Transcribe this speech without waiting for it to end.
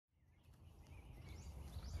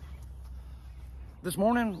This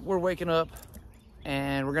morning we're waking up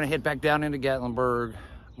and we're gonna head back down into Gatlinburg.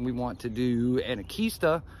 We want to do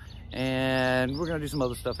Anakeesta and we're gonna do some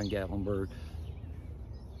other stuff in Gatlinburg.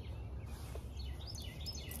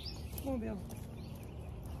 Come on, Bill.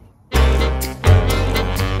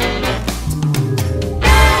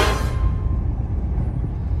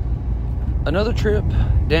 Another trip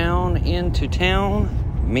down into town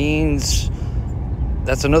means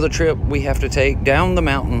that's another trip we have to take down the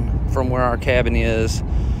mountain from where our cabin is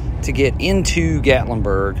to get into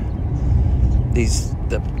Gatlinburg.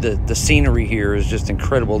 The scenery here is just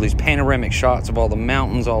incredible. These panoramic shots of all the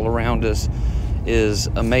mountains all around us is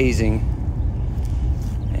amazing.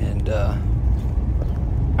 And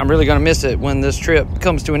I'm really gonna miss it when this trip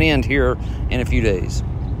comes to an end here in a few days.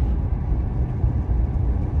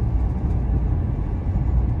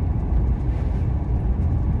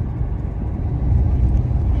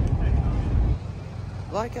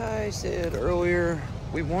 Like I said earlier,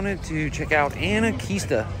 we wanted to check out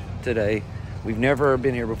Anakeesta today. We've never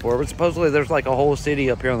been here before, but supposedly there's like a whole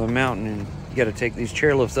city up here on the mountain and you got to take these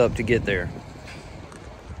chairlifts up to get there.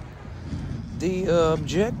 The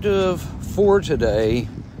objective for today,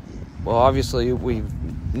 well, obviously we've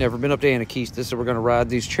never been up to Anakeesta, so we're going to ride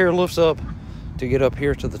these chairlifts up to get up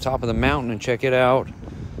here to the top of the mountain and check it out.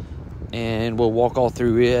 And we'll walk all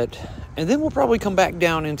through it. And then we'll probably come back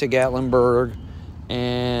down into Gatlinburg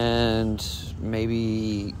and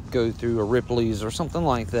maybe go through a Ripley's or something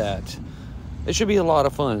like that. It should be a lot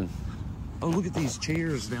of fun. Oh, look at these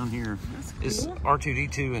chairs down here. That's cool. It's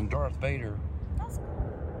R2-D2 and Darth Vader. That's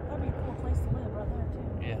cool. That'd be a cool place to live right there,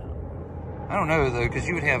 too. Yeah. I don't know, though, because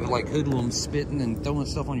you would have, like, hoodlums spitting and throwing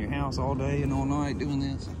stuff on your house all day and all night doing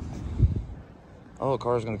this. Oh, a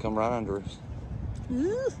car's going to come right under us.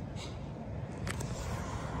 Ooh.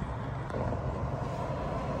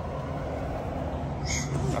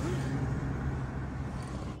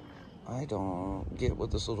 I don't get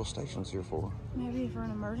what this little station's here for. Maybe for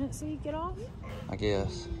an emergency, get off? I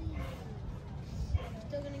guess.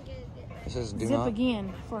 Still gonna get It says do Zip not.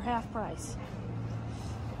 again for half price.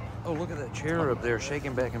 Oh, look at that chair up there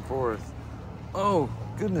shaking back and forth. Oh,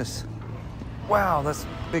 goodness. Wow, that's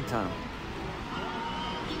big time.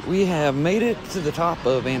 We have made it to the top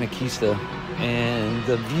of Anakeesta, and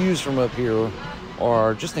the views from up here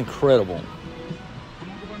are just incredible.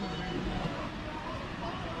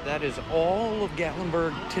 That is all of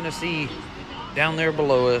Gatlinburg, Tennessee, down there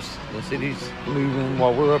below us. The city's moving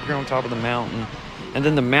while we're up here on top of the mountain. And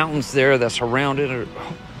then the mountains there that surround it.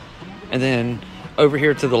 And then over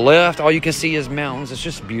here to the left, all you can see is mountains. It's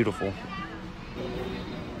just beautiful.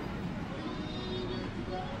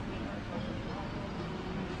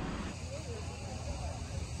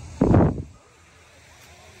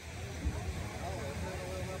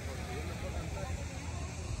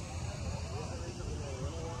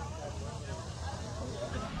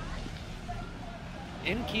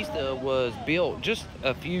 Anakeesta was built just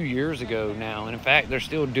a few years ago now, and in fact they're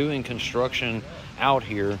still doing construction out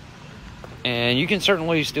here, and you can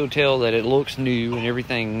certainly still tell that it looks new and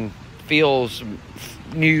everything feels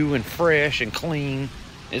new and fresh and clean.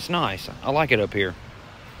 It's nice. I like it up here.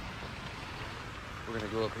 We're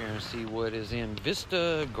gonna go up here and see what is in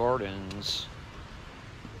Vista Gardens.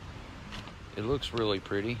 It looks really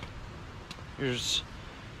pretty. Here's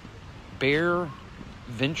Bear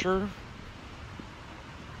Venture.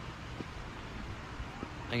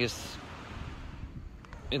 I guess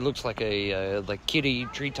it looks like a like kiddie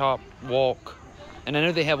treetop walk, and I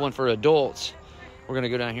know they have one for adults. We're gonna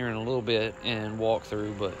go down here in a little bit and walk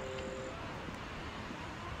through, but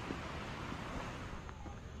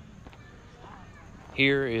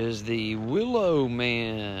here is the Willow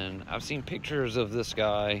Man. I've seen pictures of this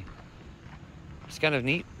guy. It's kind of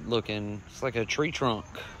neat looking. It's like a tree trunk,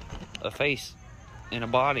 a face and a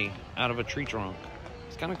body out of a tree trunk.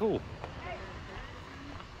 It's kind of cool.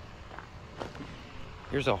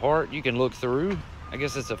 Here's a heart you can look through. I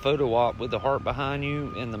guess it's a photo op with the heart behind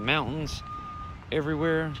you and the mountains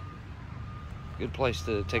everywhere. Good place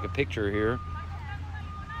to take a picture here.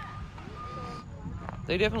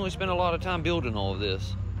 They definitely spent a lot of time building all of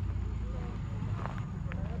this.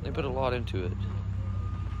 They put a lot into it.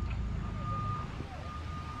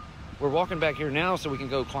 We're walking back here now so we can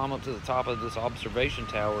go climb up to the top of this observation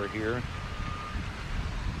tower here.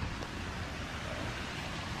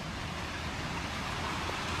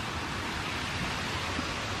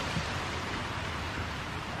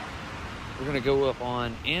 We're gonna go up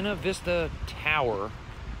on Anakeesta Tower.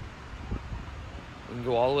 We can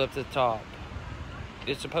go all the way up to the top.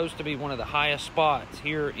 It's supposed to be one of the highest spots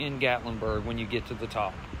here in Gatlinburg when you get to the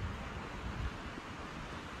top.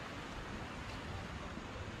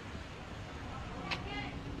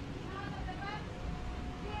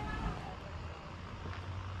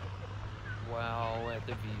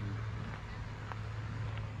 the view.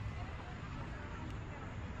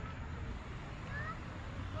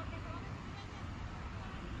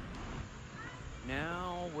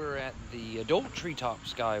 Now we're at the adult treetop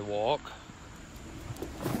skywalk.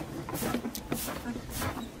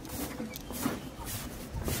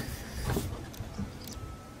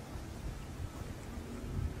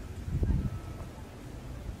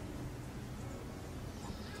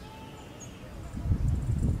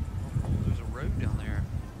 There's a road down there.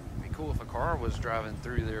 It'd be cool if a car was driving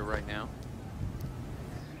through there right now.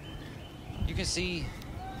 You can see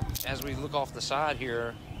as we look off the side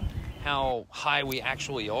here how high we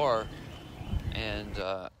actually are, and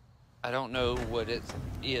I don't know what it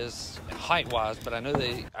is height-wise, but I know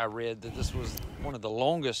I read that this was one of the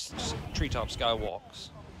longest treetop skywalks.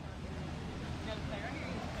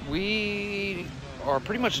 We are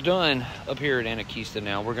pretty much done up here at Anakeesta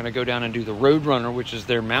now. We're going to go down and do the Roadrunner, which is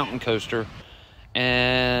their mountain coaster,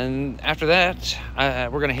 and after that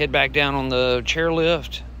we're going to head back down on the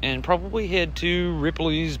chairlift and probably head to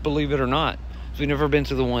Ripley's, believe it or not. We've never been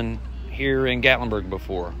to the one here in Gatlinburg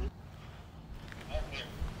before.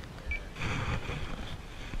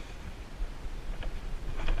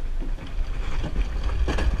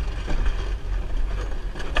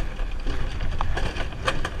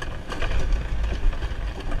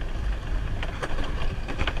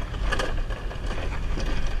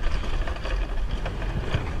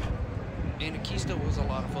 Anakeesta was a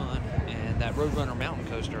lot of fun, and that Roadrunner mountain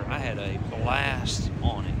coaster, I had a blast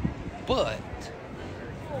on it. But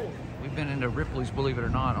we've been into Ripley's, believe it or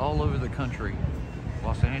not, all over the country.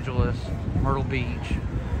 Los Angeles, Myrtle Beach,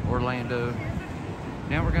 Orlando.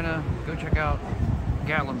 Now we're gonna go check out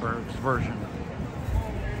Gatlinburg's version.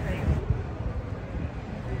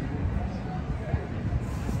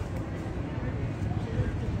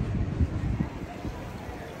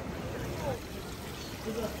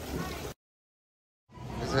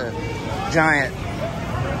 It's a giant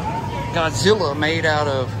Godzilla made out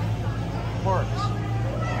of parts.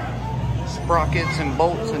 Sprockets and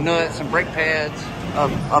bolts and nuts and brake pads.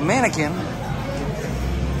 A mannequin.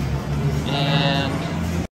 And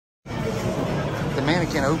the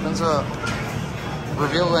mannequin opens up,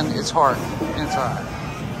 revealing its heart inside.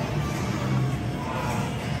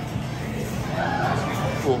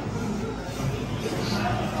 Cool.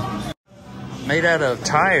 Made out of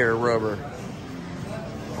tire rubber.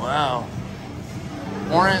 Wow.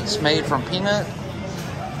 Lawrence made from peanut.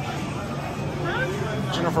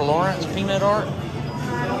 Jennifer Lawrence peanut art.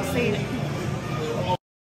 I don't see it.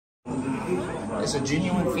 It's a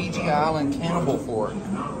genuine Fiji Island cannibal fork.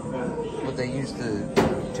 What they used to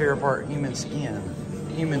tear apart human skin,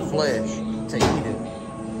 human flesh, to eat it.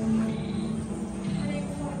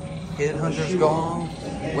 Headhunter's gong,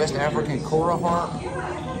 West African kora harp,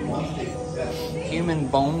 human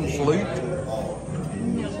bone flute,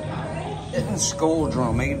 and skull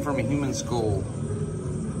drum made from a human skull.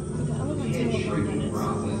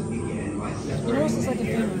 It almost looks like a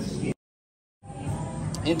femur.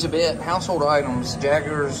 In Tibet, household items,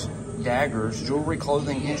 daggers, jewelry,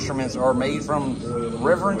 clothing, instruments are made from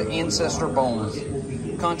reverend ancestor bones.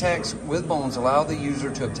 Contacts with bones allow the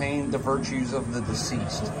user to obtain the virtues of the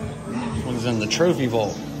deceased. This one's in the trophy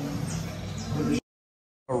vault.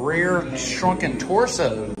 A rare shrunken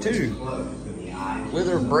torso, too, with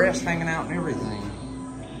her breast hanging out and everything.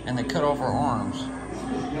 And they cut off her arms.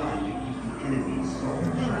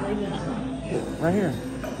 Right here.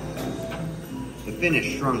 The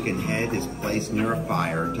finished shrunken head is placed near a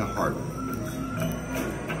fire to harden.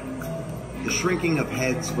 The shrinking of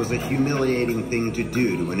heads was a humiliating thing to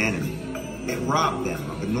do to an enemy. It robbed them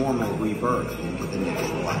of a normal rebirth into the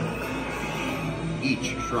next life.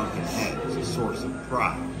 Each shrunken head is a source of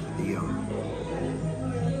pride to the owner.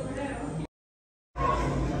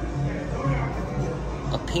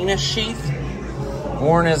 A penis sheath,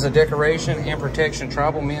 worn as a decoration and protection.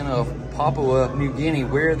 Tribal men of Papua New Guinea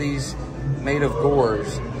wear these, made of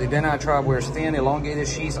gores. The Denai tribe wears thin, elongated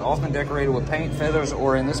sheaths, often decorated with paint, feathers,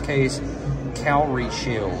 or in this case, cowrie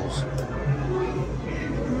shells.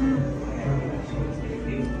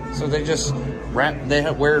 So they just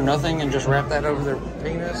they wear nothing and just wrap that over their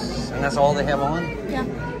penis, and that's all they have on? Yeah.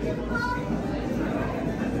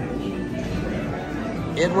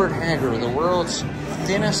 Edward Hager, the world's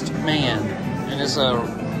thinnest man, and it's a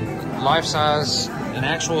life-size, an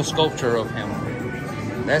actual sculpture of him.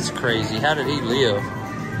 That's crazy. How did he live?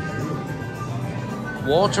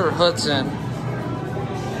 Walter Hudson,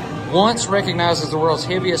 once recognized as the world's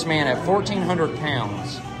heaviest man at 1,400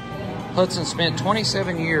 pounds. Hudson spent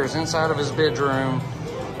 27 years inside of his bedroom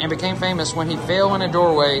and became famous when he fell in a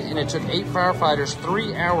doorway, and it took 8 firefighters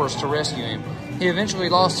 3 hours to rescue him. He eventually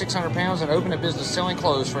lost 600 pounds and opened a business selling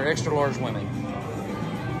clothes for extra large women.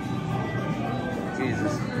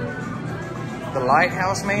 Jesus. The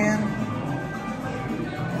Lighthouse Man.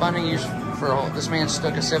 Finding use for this man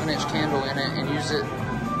stuck a 7-inch candle in it and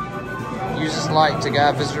uses light to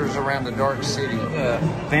guide visitors around the dark city.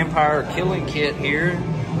 Vampire killing kit here.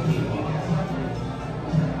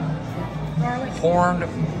 Horned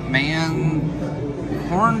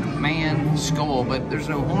man skull, but there's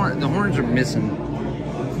no horn. The horns are missing.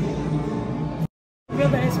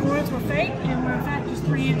 Revealed that his horns were fake and were in fact just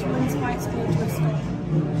 3-inch wooden spikes glued to his skull.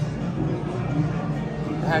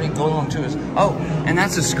 How did he glue them to his... Oh, and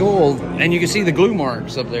that's a skull, and you can see the glue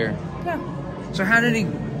marks up there. Yeah. So how did he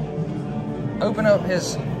open up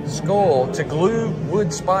his skull to glue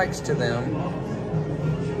wood spikes to them?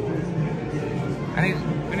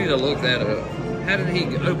 We need to look that up. How did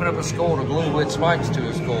he open up a skull to glue wood spikes to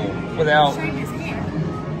his skull without... Shave his hair.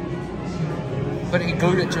 But he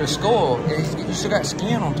glued it to his skull. You still got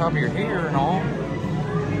skin on top of your hair and all.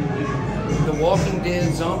 The Walking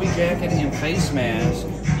Dead zombie jacket and face mask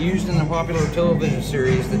used in the popular television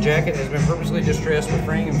series. The jacket has been purposely distressed with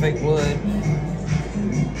fraying and fake blood.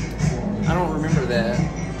 I don't remember that.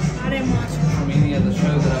 I didn't watch it. From any of the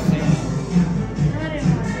shows that I've seen. I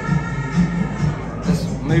didn't watch it. This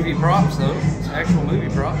movie props though. It's actual movie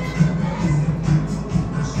props.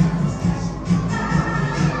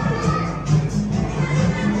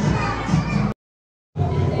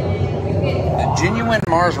 Genuine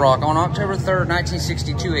Mars rock. On October 3rd,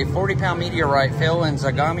 1962, a 40-pound meteorite fell in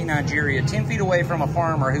Zagami, Nigeria, 10 feet away from a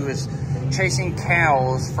farmer who was chasing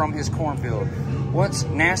cows from his cornfield. Once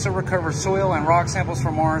NASA recovered soil and rock samples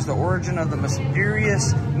from Mars, the origin of the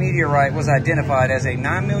mysterious meteorite was identified as a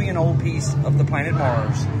 9 million old piece of the planet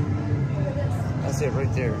Mars. That's it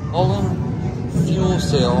right there. Stolen fuel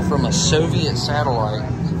cell from a Soviet satellite.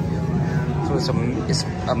 So it's a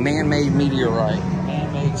man-made meteorite.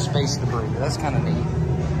 Man-made space debris. That's kind of neat.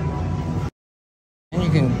 And you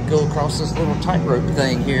can go across this little tightrope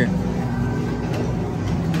thing here.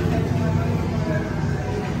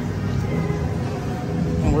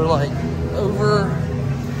 And we're like over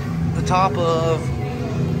the top of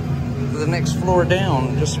the next floor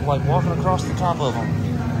down, just like walking across the top of them.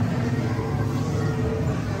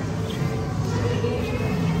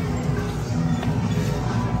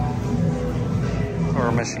 Or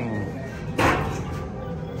a machine.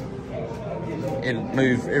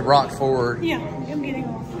 It rocked forward. Yeah, I'm getting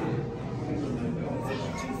off.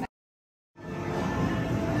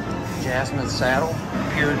 Jasmine saddle,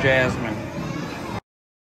 pure jasmine.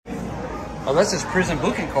 Oh, that's his prison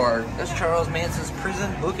booking card. That's Charles Manson's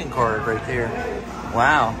prison booking card right there.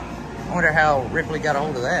 Wow. I wonder how Ripley got a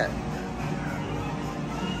hold of that.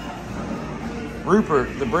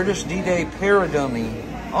 Rupert, the British D-Day paradummy.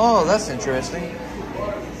 Oh, that's interesting.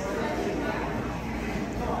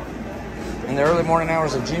 In the early morning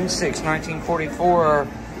hours of June 6, 1944,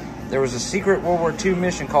 there was a secret World War II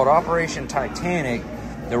mission called Operation Titanic.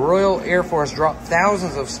 The Royal Air Force dropped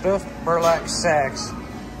thousands of stuffed burlap sacks,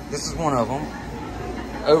 this is one of them,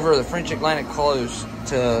 over the French Atlantic coast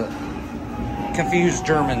to confuse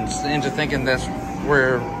Germans into thinking that's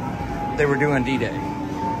where they were doing D-Day.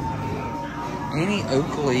 Annie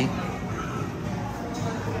Oakley.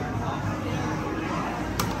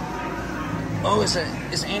 Oh, it's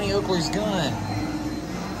Annie Oakley's gun.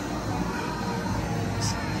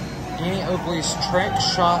 It's Annie Oakley's track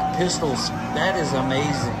shot pistols. That is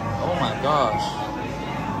amazing. Oh my gosh.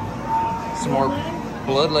 Some more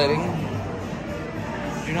bloodletting.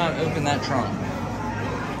 Do not open that trunk.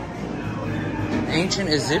 Ancient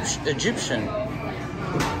Egyptian.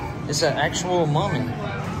 It's an actual mummy.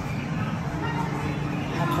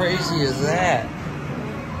 How crazy is that?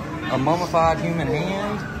 A mummified human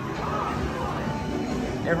hand?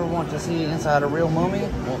 Ever want to see inside a real mummy?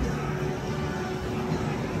 Well,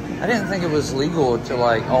 I didn't think it was legal to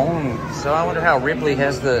like own, so I wonder how Ripley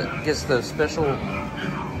gets the special.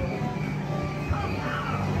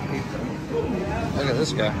 Look at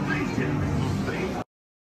this guy.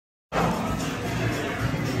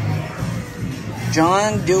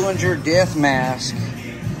 John Dillinger death mask.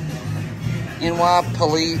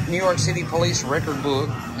 New York City Police record book,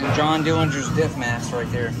 and John Dillinger's death mask right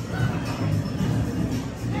there.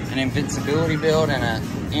 An invincibility belt and an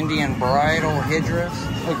Indian bridal headdress.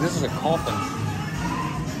 Look, this is a coffin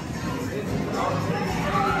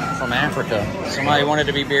from Africa. Somebody wanted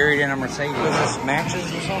to be buried in a Mercedes. Was this matches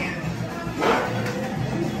or something?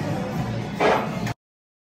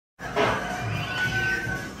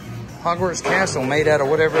 Hogwarts Castle made out of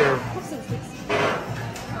whatever.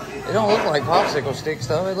 It don't look like popsicle sticks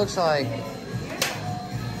though. It looks like,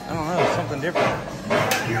 I don't know, something different.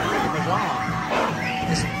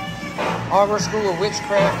 It's Harvard School of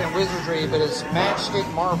Witchcraft and Wizardry, but it's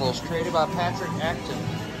matchstick marbles created by Patrick Acton.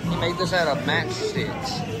 He made this out of matchsticks.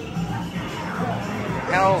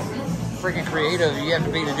 How freaking creative you have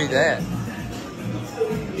to be to do that.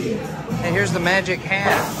 And here's the magic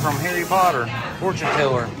hat from Harry Potter, fortune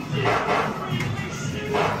teller.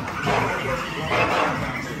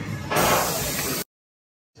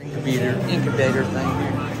 Incubator thing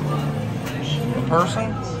here. A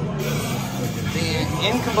person? The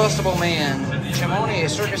Incombustible Man. Chamonix, a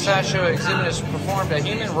circus sideshow exhibit, has performed a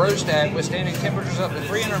human roast act withstanding temperatures up to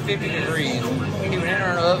 350 degrees. He would enter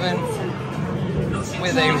an oven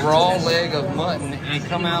with a raw leg of mutton and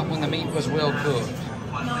come out when the meat was well cooked.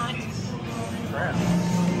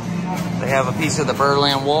 They have a piece of the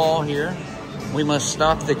Berlin Wall here. We must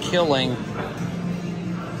stop the killing.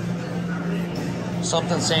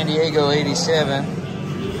 Something San Diego 87.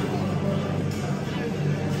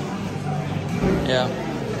 Yeah.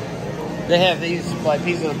 They have these like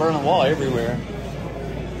pieces of the Berlin Wall everywhere.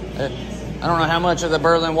 I don't know how much of the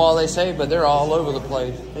Berlin Wall they say, but they're all over the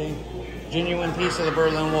place. See? Genuine piece of the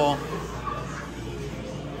Berlin Wall.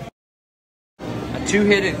 A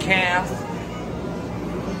two-headed calf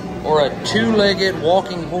or a two-legged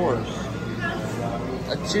walking horse.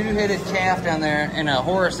 A two-headed calf down there and a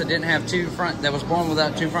horse that didn't have that was born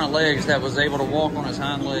without two front legs, that was able to walk on his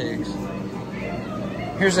hind legs.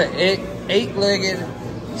 Here's an eight-legged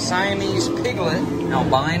Siamese piglet,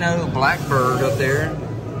 albino blackbird up there,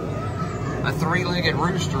 a three-legged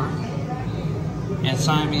rooster, and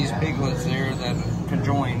Siamese piglets there that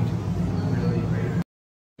conjoined.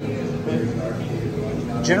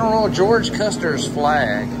 General George Custer's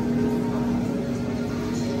flag.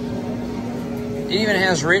 It even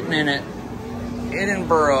has written in it,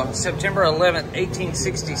 Edinburgh, September 11th,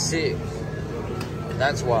 1866.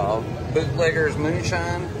 That's wild. Bootleggers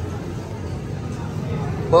moonshine.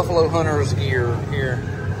 Buffalo hunters gear here.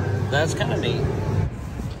 That's kind of neat.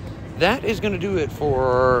 That is going to do it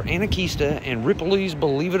for Anakeesta and Ripley's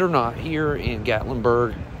Believe It or Not here in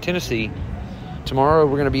Gatlinburg, Tennessee. Tomorrow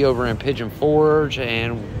we're going to be over in Pigeon Forge,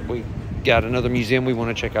 and we got another museum we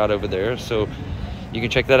want to check out over there. So you can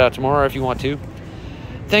check that out tomorrow if you want to.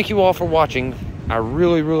 Thank you all for watching. I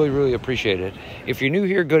really, really, really appreciate it. If you're new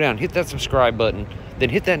here, go down, hit that subscribe button, then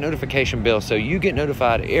hit that notification bell so you get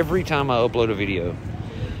notified every time I upload a video.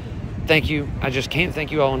 Thank you. I just can't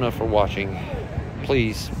thank you all enough for watching.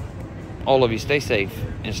 Please, all of you, stay safe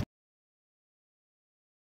and